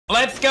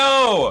Let's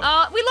go!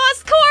 Oh, we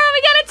lost Cora!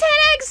 We got a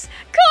 10x!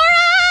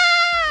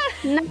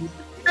 Cora!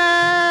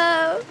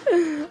 No.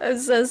 I'm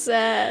so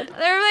sad.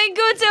 They're playing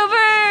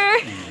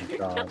GoTuber! Oh,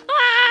 God.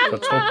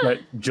 Let's hope that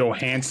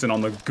Johansson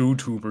on the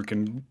GooTuber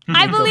can.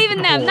 I believe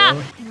in them. Nah.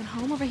 Nah. Anyone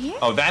home over here?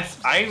 Oh,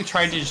 I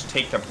tried to just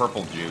take the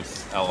purple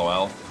juice.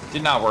 LOL.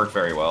 Did not work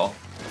very well.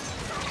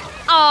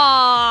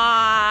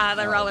 Aww,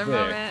 the roller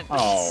moment.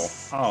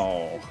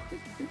 Oh.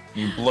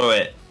 You blew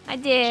it. I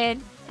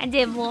did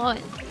blow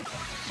it.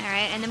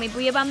 Alright, and then we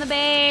booyah bomb the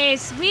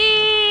base.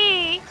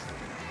 Whee!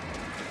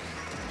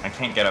 I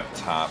can't get up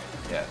top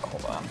yet.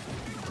 Hold on.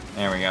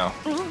 There we go.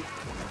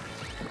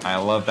 I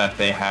love that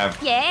they have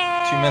 2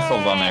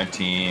 missiles on their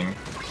team.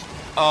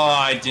 Oh,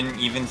 I didn't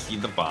even see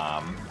the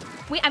bomb.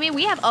 We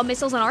have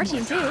missiles on our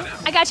team too.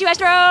 I got you,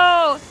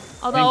 Astro!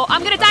 Although,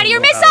 I'm gonna die to your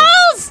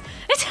missiles!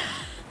 missiles!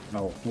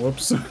 No,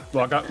 whoops.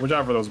 Well, watch out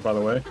for those, by the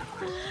way.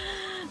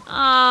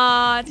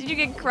 Aw, did you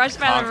get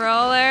crushed by the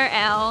roller?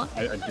 L.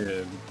 I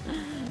did.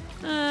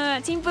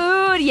 Team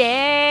food,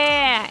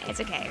 yeah! It's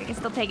okay, we can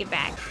still take it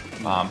back.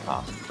 Bomb.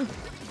 I'm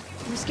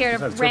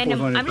scared of Triple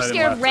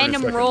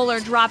random roller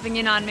dropping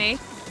in on me.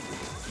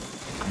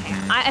 Okay,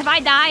 if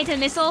I die to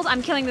missiles,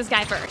 I'm killing this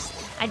guy first.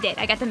 I did.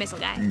 I got the missile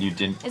guy. You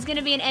didn't. There's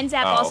gonna be an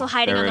NZAP also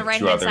hiding on the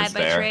right-hand side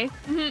by tree.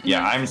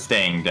 Yeah, I'm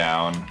staying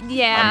down.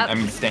 Yeah.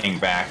 I'm staying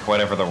back,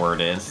 whatever the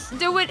word is.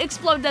 Do what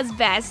Explode does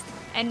best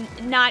and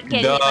not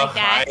get hit like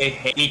that. I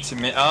hate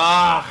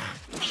Yeah.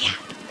 Yeah.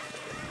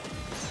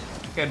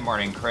 Good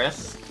morning,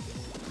 Chris.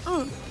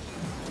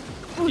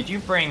 Did you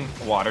bring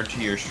water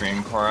to your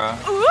stream, Cora?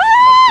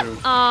 I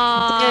did, but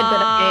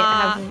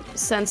I have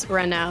since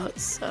run out,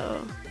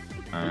 so.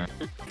 Alright.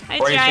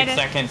 46 I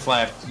seconds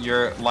left.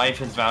 Your life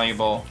is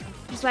valuable.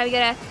 That's why we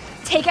gotta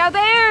take out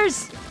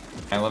theirs.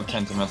 I love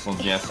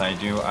Tentamissiles. Yes, I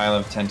do. I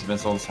love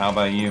Tentamissiles. How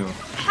about you?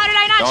 How did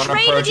I not Don't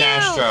trade approach you?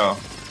 Astro.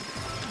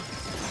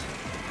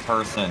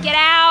 Person. Get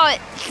out.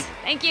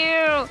 Thank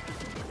you.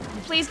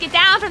 Please get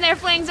down from there,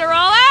 Flings a Roller.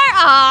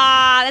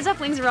 Ah, there's a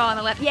Flings a Roller on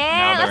the left.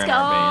 Yeah, Now they're let's in go.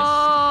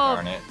 our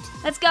base. Darn it.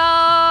 Let's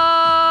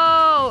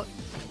go.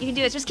 You can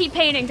do this. Just keep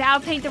painting to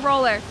outpaint the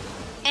roller.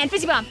 And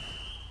Fizzy Bomb.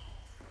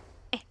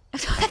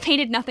 I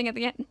painted nothing at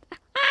the end.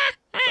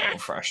 So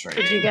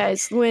frustrating. Did you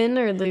guys win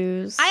or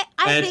lose? I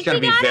It's think gonna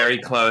we be got very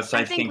it. close.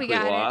 I think we we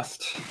got it.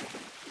 lost.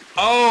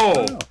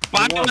 Oh!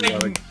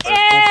 Finally!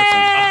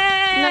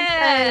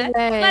 Yeah! Nice.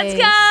 Let's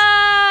go!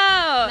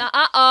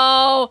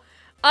 Uh-oh.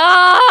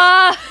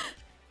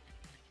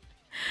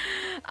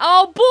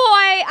 Oh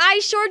boy, I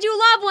sure do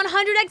love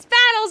 100x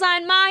battles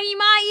on Mahi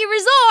Mahi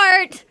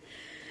Resort.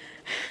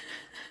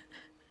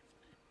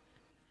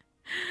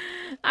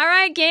 All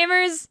right,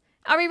 gamers.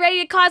 Are we ready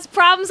to cause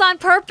problems on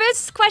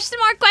purpose? Question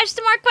mark,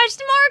 question mark,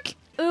 question mark.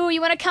 Ooh, you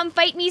want to come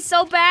fight me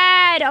so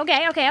bad.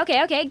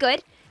 Okay,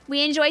 good.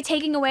 We enjoy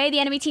taking away the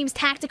enemy team's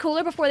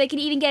tacticooler before they can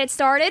even get it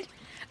started.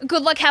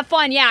 Good luck, have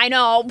fun. Yeah, I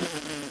know.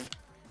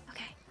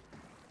 Okay.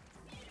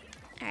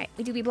 All right,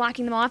 we do be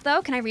blocking them off,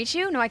 though. Can I reach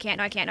you? No, I can't.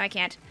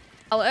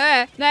 Oh,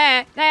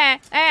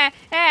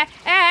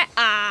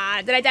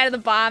 did I die to the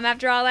bomb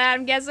after all that,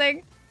 I'm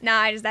guessing?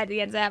 Nah, I just died to the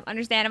NZAP.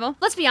 Understandable.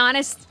 Let's be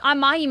honest. On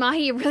Mahi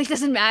Mahi, it really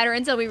doesn't matter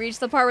until we reach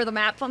the part where the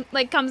map,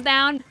 like, comes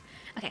down.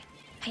 Okay.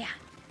 Yeah.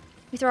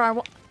 We throw our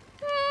wall.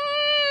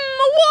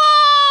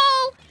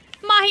 Wall!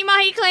 Mahi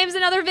Mahi claims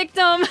another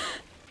victim.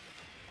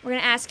 We're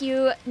gonna ask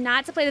you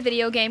not to play the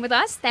video game with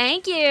us.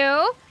 Thank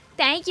you.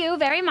 Thank you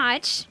very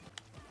much.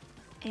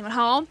 Anyone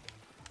home?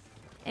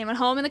 Anyone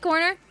home in the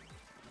corner?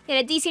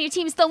 Yeah, that DC on your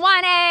team still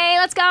won. Hey,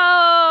 let's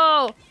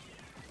go!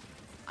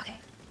 Okay.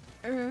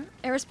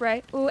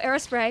 Aerospray. Ooh,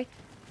 aerospray.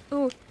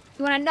 Ooh,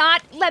 you wanna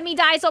not let me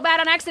die so bad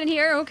on accident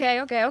here?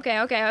 Okay.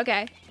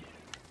 Okay,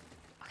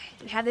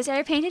 do we have this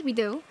area painted? We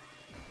do.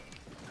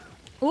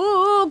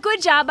 Ooh,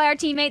 good job by our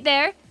teammate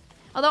there.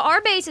 Although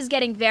our base is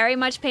getting very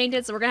much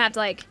painted, so we're gonna have to,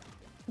 like,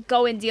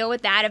 go and deal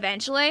with that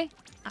eventually.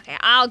 Okay,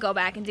 I'll go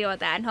back and deal with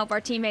that and hope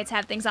our teammates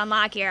have things on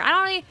lock here. I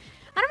don't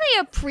really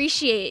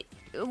appreciate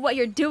what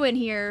you're doing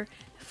here,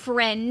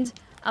 friend,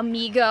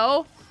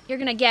 amigo. You're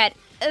gonna get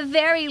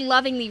very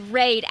lovingly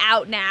raid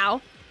out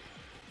now.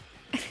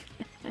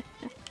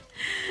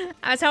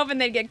 I was hoping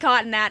they'd get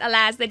caught in that.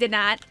 Alas, they did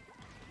not.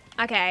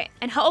 Okay,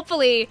 and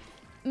hopefully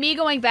me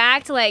going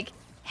back to, like,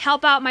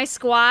 help out my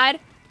squad,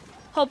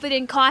 hope it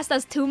didn't cost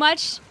us too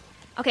much.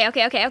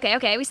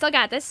 Okay. We still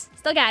got this.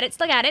 Still got it.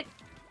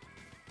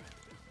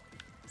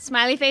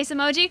 Smiley face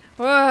emoji.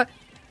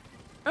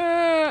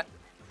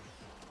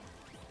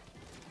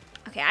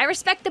 Okay, I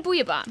respect the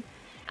booyah bomb.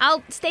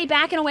 I'll stay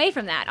back and away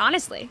from that,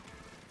 honestly.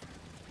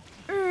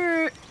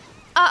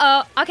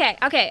 Uh-oh.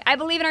 Okay. I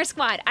believe in our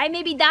squad. I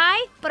maybe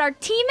die, but our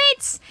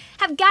teammates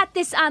have got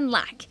this on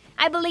lock.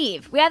 I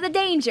believe. We have the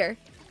danger.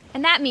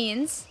 And that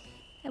means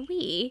that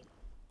we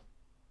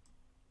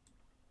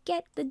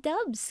get the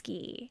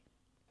dubski.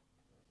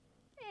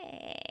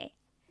 Hey.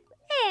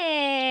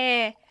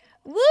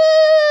 Woo!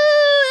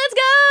 Let's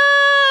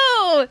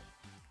go!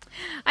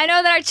 I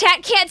know that our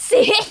chat can't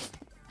see it.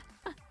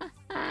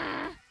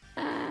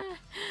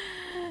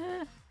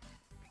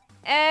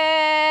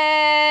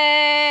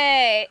 Hey.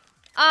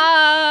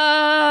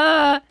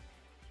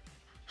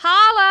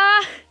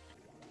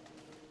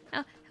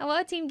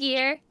 Team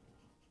Gear.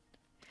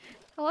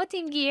 Hello,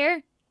 Team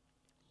Gear.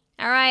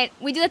 All right,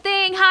 we do the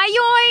thing. Hi,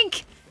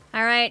 yoink.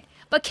 All right,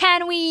 but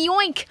can we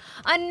yoink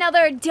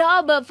another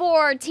dub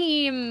for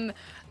Team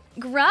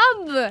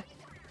GRUB?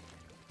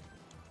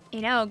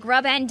 You know,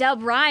 grub and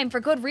dub rhyme for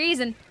good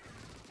reason.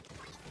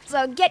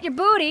 So get your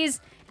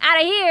booties out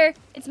of here.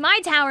 It's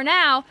my tower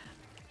now.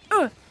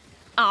 Oh,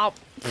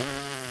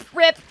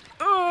 rip.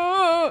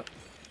 I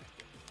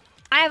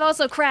have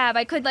also crab.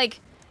 I could, like,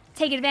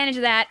 take advantage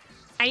of that.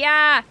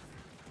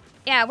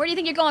 Yeah, where do you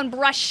think you're going,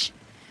 brush?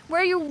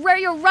 Where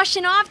you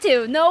rushing off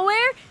to?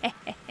 Nowhere?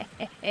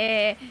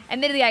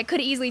 Admittedly, I could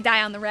easily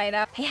die on the way,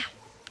 though. Yeah.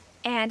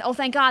 And, oh,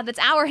 thank God, that's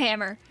our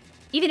hammer.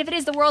 Even if it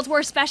is the world's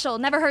worst special,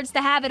 it never hurts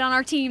to have it on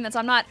our team, so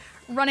I'm not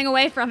running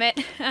away from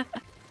it.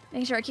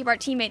 Making sure I keep our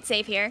teammates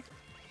safe here.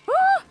 Woo!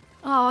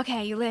 Oh,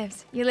 okay, you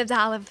lived. You lived,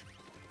 Olive.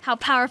 How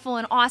powerful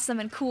and awesome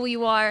and cool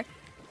you are.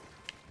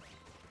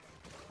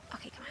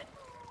 Okay, come on.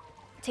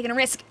 Taking a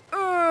risk.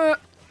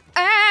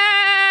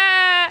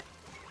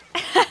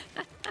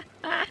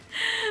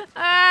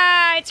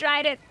 I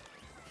tried it.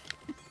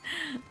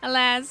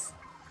 Alas.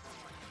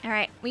 All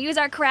right, we use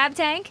our crab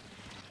tank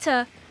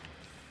to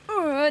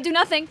do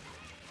nothing.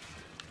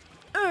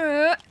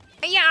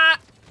 Yeah.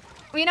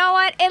 You know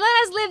what? It let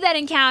us live that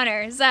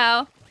encounter,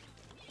 so.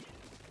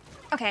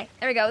 Okay,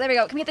 there we go, there we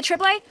go. Can we get the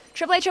AAA?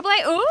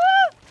 AAA? Ooh!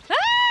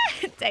 Ah!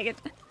 Take it.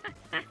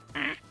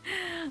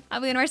 I'll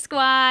be in our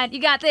squad.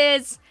 You got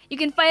this. You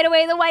can fight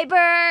away the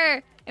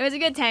wiper. It was a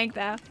good tank,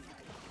 though.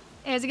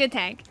 It was a good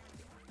tank.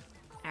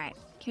 All right,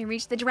 can we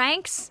reach the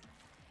dranks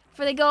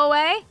before they go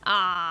away?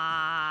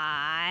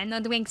 Ah,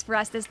 no dwinks for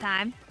us this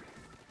time.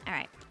 All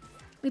right,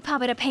 we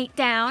pop it a paint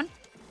down.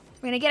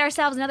 We're gonna get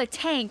ourselves another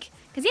tank,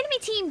 because the enemy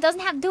team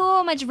doesn't have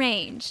too much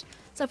range.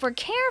 So if we're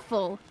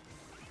careful,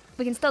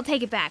 we can still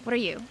take it back. What are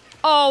you?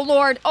 Oh,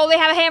 Lord. Oh, they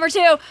have a hammer,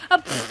 too.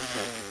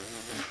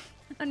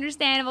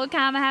 Understandable,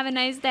 comma, have a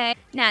nice day.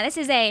 Now, this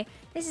is a,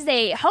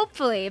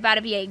 hopefully, about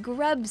to be a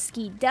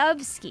grubski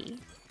dubski.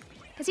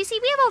 Because you see,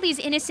 we have all these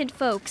innocent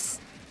folks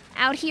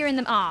out here in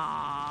the,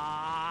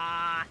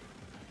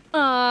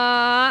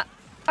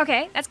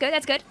 okay, that's good,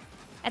 that's good.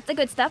 That's the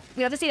good stuff.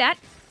 We love to see that.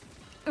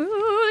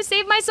 Ooh,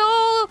 save my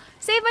soul!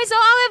 Save my soul,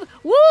 Olive!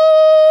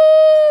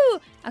 Woo!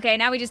 Okay,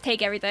 now we just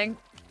take everything.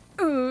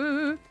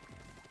 Ooh.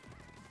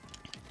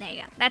 There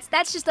you go.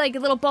 That's just like a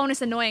little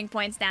bonus annoying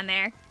points down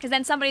there. Because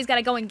then somebody's got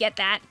to go and get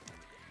that.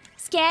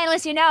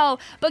 Scandalous, you know,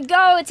 but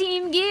go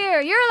Team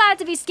Gear. You're allowed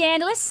to be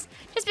scandalous.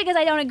 Just because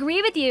I don't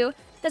agree with you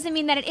doesn't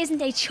mean that it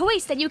isn't a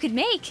choice that you could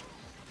make.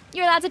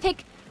 You're allowed to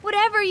pick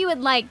whatever you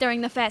would like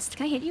during the fest.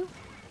 Can I hit you?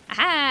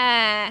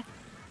 Aha!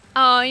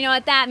 Oh, you know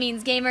what that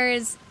means,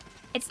 gamers?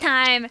 It's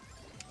time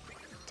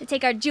to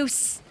take our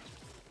juice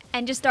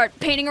and just start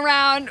painting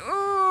around.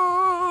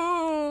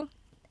 Ooh!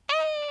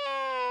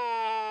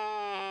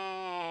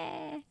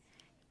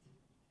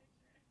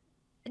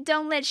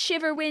 Don't let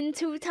Shiver win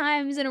 2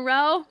 times in a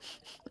row.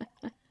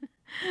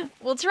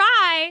 We'll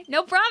try.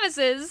 No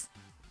promises.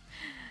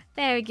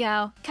 There we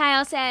go.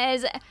 Kyle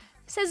says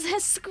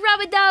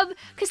scrub-a-dub,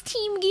 because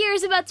Team Gear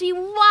is about to be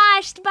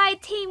washed by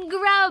Team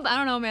GRUB. I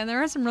don't know, man.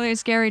 There are some really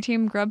scary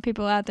Team GRUB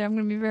people out there. I'm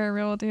going to be very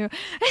real with you.